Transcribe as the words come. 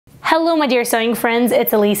Hello my dear sewing friends,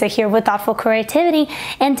 it's Alisa here with Thoughtful Creativity,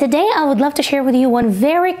 and today I would love to share with you one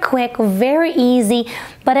very quick, very easy,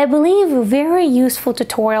 but I believe very useful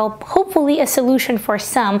tutorial, hopefully a solution for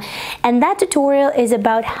some. And that tutorial is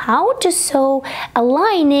about how to sew a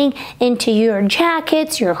lining into your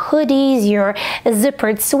jackets, your hoodies, your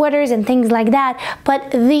zippered sweaters and things like that,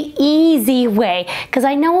 but the easy way. Because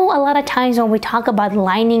I know a lot of times when we talk about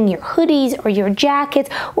lining your hoodies or your jackets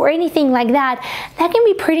or anything like that, that can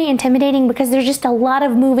be pretty intimidating because there's just a lot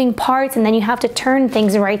of moving parts, and then you have to turn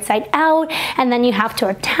things right side out, and then you have to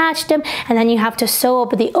attach them, and then you have to sew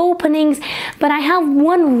up the openings. But I have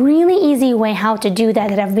one really easy way how to do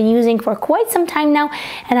that I've been using for quite some time now,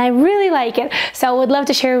 and I really like it, so I would love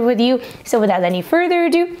to share it with you. So without any further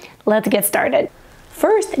ado, let's get started.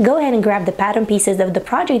 First, go ahead and grab the pattern pieces of the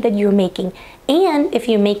project that you're making, and if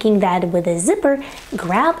you're making that with a zipper,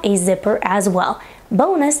 grab a zipper as well.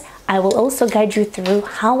 Bonus, I will also guide you through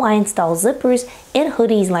how I install zippers in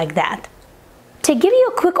hoodies like that. To give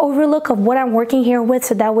you a quick overlook of what I'm working here with,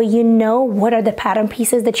 so that way you know what are the pattern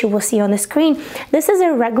pieces that you will see on the screen. This is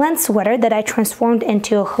a raglan sweater that I transformed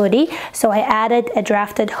into a hoodie. So I added a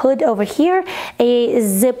drafted hood over here, a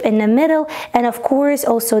zip in the middle, and of course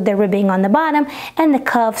also the ribbing on the bottom and the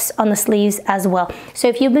cuffs on the sleeves as well. So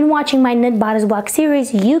if you've been watching my knit bodice block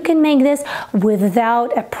series, you can make this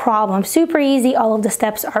without a problem. Super easy, all of the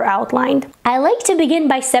steps are outlined. I like to begin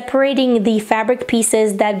by separating the fabric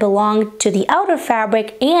pieces that belong to the outer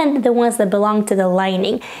fabric and the ones that belong to the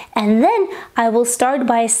lining, and then I will start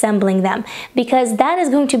by assembling them, because that is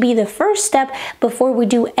going to be the first step before we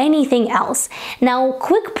do anything else. Now,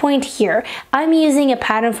 quick point here, I'm using a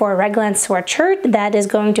pattern for a raglan sweatshirt that is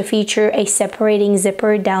going to feature a separating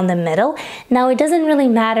zipper down the middle. Now, it doesn't really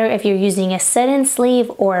matter if you're using a set-in sleeve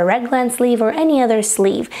or a raglan sleeve or any other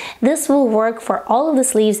sleeve. This will work for all of the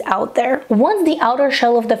sleeves out there. Once the outer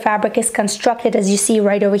shell of the fabric is constructed, as you see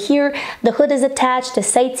right over here, the hood is attached, the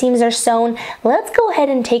side seams are sewn, let's go ahead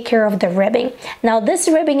and take care of the ribbing. Now this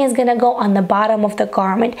ribbing is gonna go on the bottom of the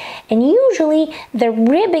garment, and usually the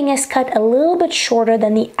ribbing is cut a little bit shorter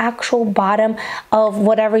than the actual bottom of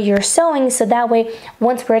whatever you're sewing, so that way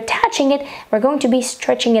once we're attaching it, we're going to be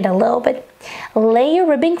stretching it a little bit. Lay your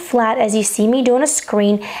ribbing flat as you see me do on a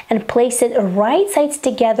screen, and place it right sides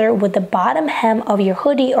together with the bottom hem of your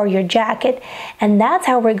hoodie or your jacket, and that's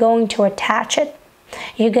how we're going to attach it.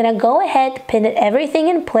 You're gonna go ahead, pin everything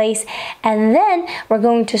in place, and then we're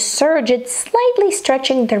going to serge it, slightly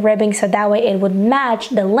stretching the ribbing so that way it would match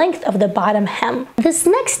the length of the bottom hem. This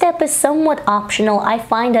next step is somewhat optional. I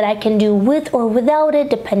find that I can do with or without it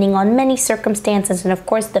depending on many circumstances and of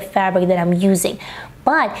course the fabric that I'm using.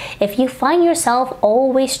 But if you find yourself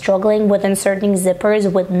always struggling with inserting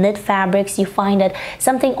zippers with knit fabrics, you find that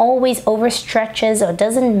something always overstretches or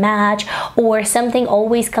doesn't match, or something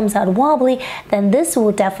always comes out wobbly, then this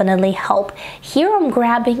will definitely help. Here I'm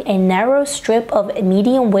grabbing a narrow strip of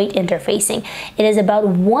medium weight interfacing. It is about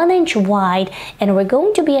 1 inch wide, and we're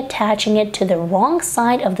going to be attaching it to the wrong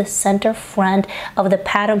side of the center front of the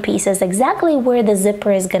pattern pieces, exactly where the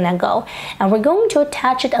zipper is gonna go. And we're going to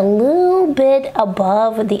attach it a little bit above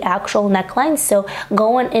the actual neckline, so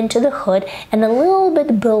going into the hood, and a little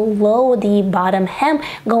bit below the bottom hem,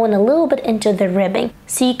 going a little bit into the ribbing.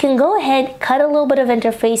 So you can go ahead, cut a little bit of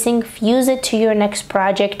interfacing, fuse it to your next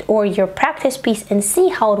project or your practice piece, and see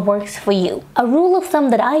how it works for you. A rule of thumb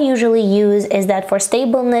that I usually use is that for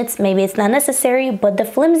stable knits, maybe it's not necessary, but the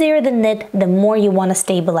flimsier the knit, the more you want to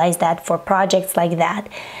stabilize that for projects like that.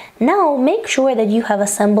 Now make sure that you have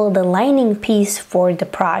assembled the lining piece for the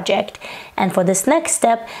project. And for this next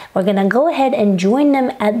step, we're gonna go ahead and join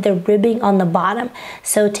them at the ribbing on the bottom.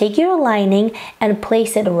 So take your lining and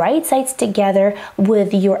place it right sides together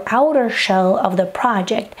with your outer shell of the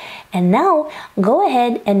project. And now go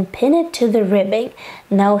ahead and pin it to the ribbing.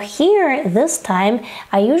 Now here, this time,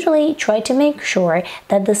 I usually try to make sure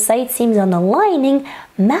that the side seams on the lining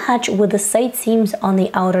match with the side seams on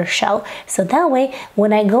the outer shell. So that way,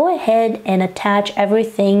 when I go ahead and attach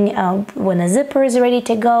everything, when the zipper is ready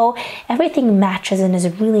to go, everything matches and is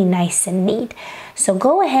really nice and neat. So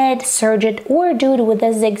go ahead, serge it, or do it with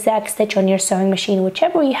a zigzag stitch on your sewing machine,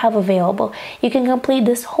 whichever you have available. You can complete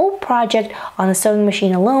this whole project on the sewing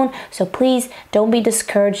machine alone, so please don't be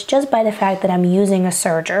discouraged just by the fact that I'm using a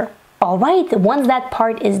serger. Alright, once that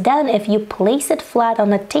part is done, if you place it flat on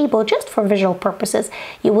the table just for visual purposes,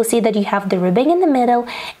 you will see that you have the ribbing in the middle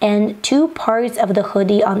and two parts of the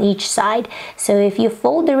hoodie on each side. So if you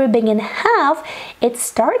fold the ribbing in half, it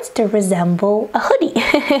starts to resemble a hoodie.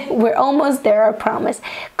 We're almost there, I promise.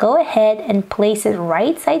 Go ahead and place it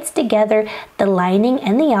right sides together, the lining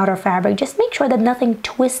and the outer fabric. Just make sure that nothing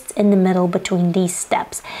twists in the middle between these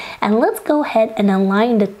steps. And let's go ahead and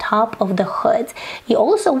align the top of the hoods. You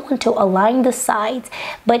also want to align the sides,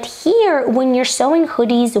 but here when you're sewing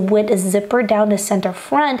hoodies with a zipper down the center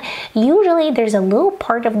front, usually there's a little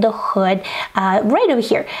part of the hood right over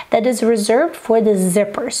here that is reserved for the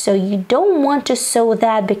zipper, so you don't want to sew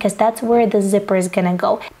that because that's where the zipper is gonna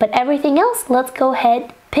go. But everything else, let's go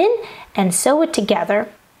ahead, pin and sew it together.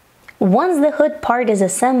 Once the hood part is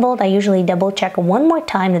assembled, I usually double check one more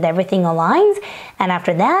time that everything aligns, and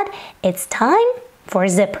after that it's time for a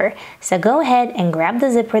zipper. So go ahead and grab the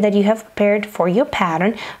zipper that you have prepared for your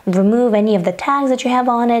pattern, remove any of the tags that you have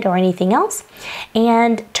on it or anything else,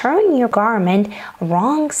 and turn your garment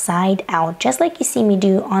wrong side out, just like you see me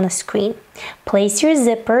do on a screen. Place your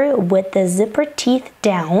zipper with the zipper teeth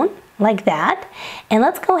down like that, and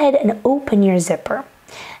let's go ahead and open your zipper.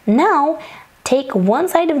 Now take one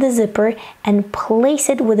side of the zipper and place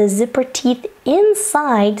it with the zipper teeth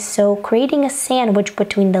inside, so creating a sandwich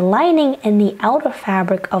between the lining and the outer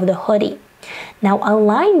fabric of the hoodie. Now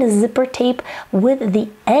align the zipper tape with the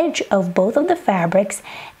edge of both of the fabrics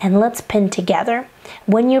and let's pin together.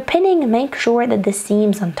 When you're pinning, make sure that the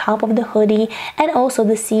seams on top of the hoodie and also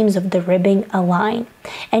the seams of the ribbing align.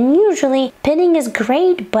 And usually pinning is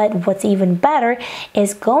great, but what's even better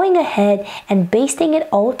is going ahead and basting it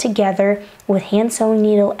all together with hand sewing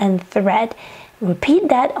needle and thread. Repeat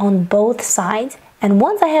that on both sides. And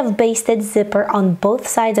once I have basted zipper on both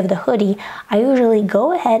sides of the hoodie, I usually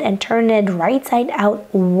go ahead and turn it right side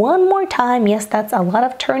out one more time. Yes, that's a lot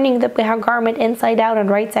of turning the garment inside out and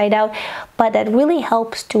right side out, but that really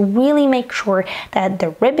helps to really make sure that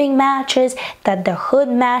the ribbing matches, that the hood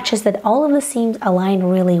matches, that all of the seams align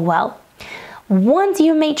really well. Once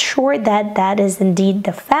you made sure that that is indeed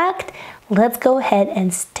the fact, let's go ahead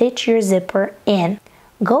and stitch your zipper in.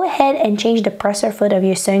 Go ahead and change the presser foot of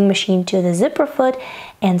your sewing machine to the zipper foot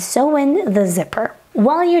and sew in the zipper.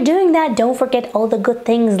 While you're doing that, don't forget all the good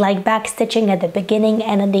things like back stitching at the beginning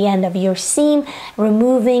and at the end of your seam,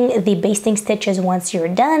 removing the basting stitches once you're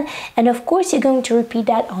done, and of course you're going to repeat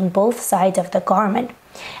that on both sides of the garment.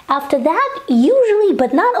 After that, usually,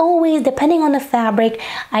 but not always, depending on the fabric,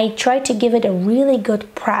 I try to give it a really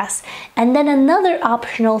good press. And then another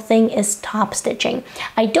optional thing is top stitching.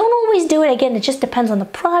 I don't always do it, again, it just depends on the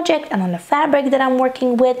project and on the fabric that I'm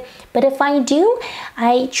working with. But if I do,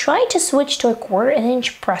 I try to switch to a 1/4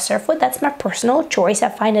 inch presser foot. That's my personal choice. I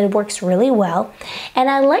find it works really well. And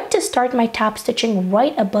I like to start my top stitching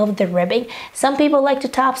right above the ribbing. Some people like to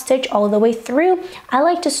top stitch all the way through. I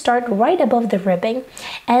like to start right above the ribbing.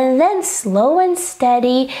 And then slow and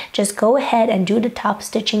steady, just go ahead and do the top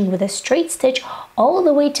stitching with a straight stitch all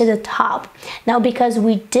the way to the top. Now, because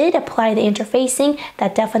we did apply the interfacing,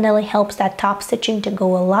 that definitely helps that top stitching to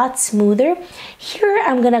go a lot smoother. Here,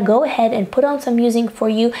 I'm gonna go ahead and put on some musing for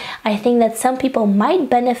you. I think that some people might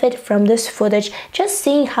benefit from this footage, just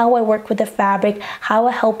seeing how I work with the fabric, how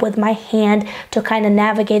I help with my hand to kind of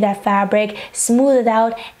navigate that fabric, smooth it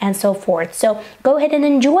out, and so forth. So go ahead and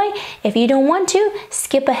enjoy. If you don't want to,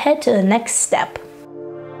 skip ahead to the next step.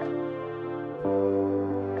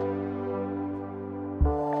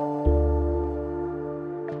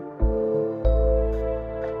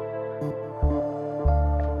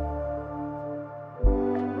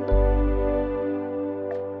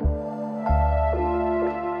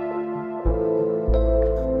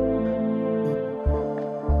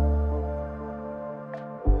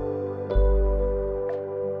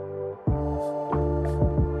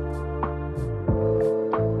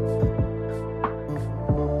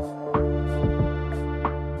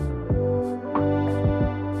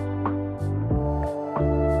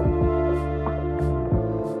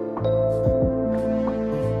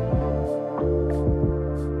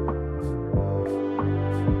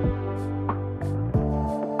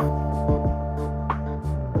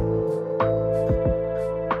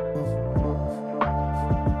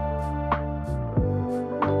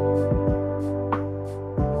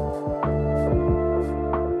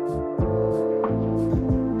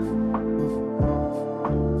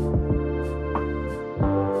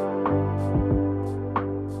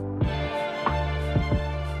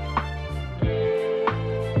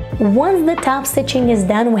 Once the top stitching is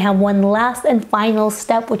done, we have one last and final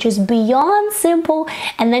step, which is beyond simple,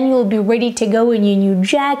 and then you'll be ready to go in your new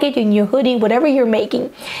jacket, in your hoodie, whatever you're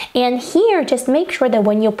making. And here, just make sure that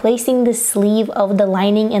when you're placing the sleeve of the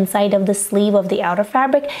lining inside of the sleeve of the outer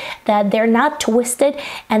fabric, that they're not twisted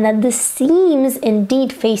and that the seams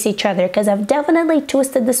indeed face each other, because I've definitely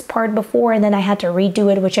twisted this part before and then I had to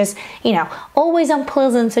redo it, which is, you know, always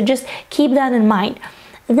unpleasant, so just keep that in mind.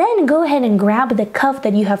 Then go ahead and grab the cuff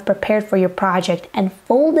that you have prepared for your project and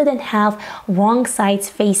fold it in half, wrong sides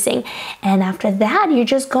facing. And after that, you're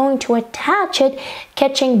just going to attach it,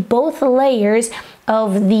 catching both layers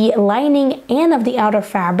of the lining and of the outer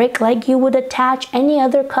fabric like you would attach any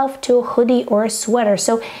other cuff to a hoodie or a sweater.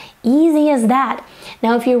 So easy as that.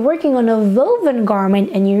 Now, if you're working on a woven garment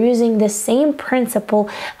and you're using the same principle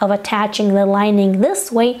of attaching the lining this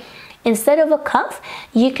way, instead of a cuff,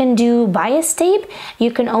 you can do bias tape. You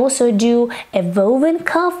can also do a woven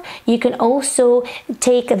cuff. You can also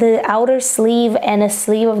take the outer sleeve and a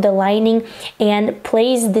sleeve of the lining and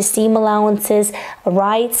place the seam allowances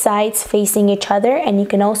right sides facing each other, and you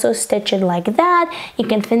can also stitch it like that. You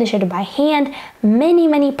can finish it by hand.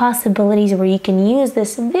 Many possibilities where you can use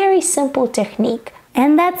this very simple technique.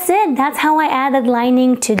 And that's it. That's how I added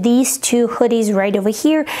lining to these two hoodies right over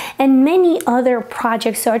here and many other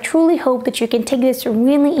projects. So I truly hope that you can take this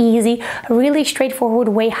really easy, really straightforward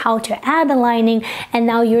way how to add the lining, and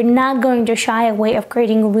now you're not going to shy away of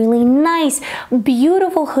creating really nice,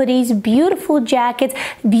 beautiful hoodies, beautiful jackets,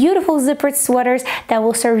 beautiful zippered sweaters that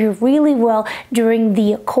will serve you really well during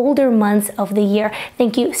the colder months of the year.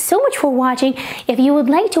 Thank you so much for watching. If you would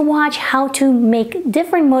like to watch how to make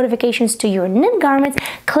different modifications to your knit garment,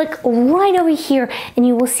 click right over here and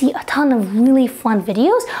you will see a ton of really fun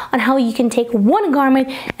videos on how you can take one garment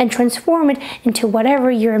and transform it into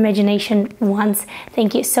whatever your imagination wants.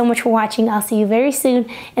 Thank you so much for watching. I'll see you very soon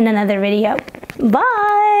in another video.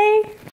 Bye!